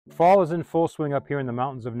Fall is in full swing up here in the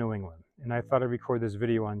mountains of New England, and I thought I'd record this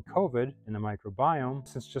video on COVID and the microbiome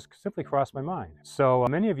since it just simply crossed my mind. So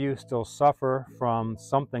many of you still suffer from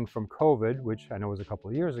something from COVID, which I know was a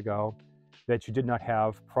couple of years ago, that you did not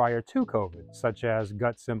have prior to COVID, such as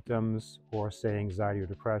gut symptoms or say anxiety or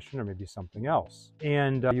depression or maybe something else.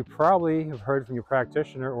 And you probably have heard from your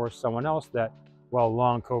practitioner or someone else that, well,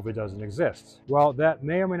 long COVID doesn't exist. Well, that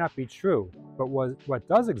may or may not be true, but what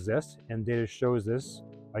does exist, and data shows this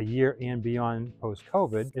a year and beyond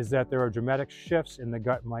post-COVID, is that there are dramatic shifts in the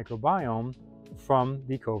gut microbiome from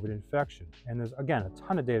the COVID infection. And there's, again, a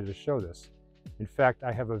ton of data to show this. In fact,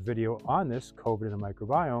 I have a video on this, COVID and the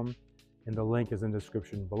microbiome, and the link is in the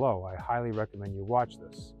description below. I highly recommend you watch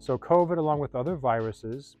this. So COVID, along with other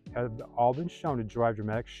viruses, have all been shown to drive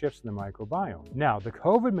dramatic shifts in the microbiome. Now, the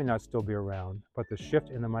COVID may not still be around, but the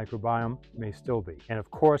shift in the microbiome may still be. And of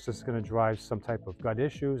course, this is going to drive some type of gut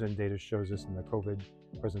issues, and data shows this in the COVID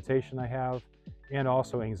presentation I have, and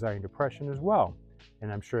also anxiety and depression as well.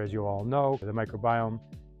 And I'm sure, as you all know, the microbiome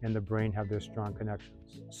and the brain have their strong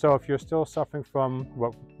connections. So if you're still suffering from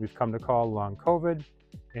what we've come to call long COVID,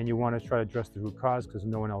 and you want to try to address the root cause because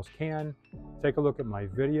no one else can, take a look at my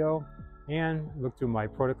video and look through my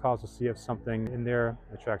protocols to see if something in there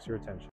attracts your attention.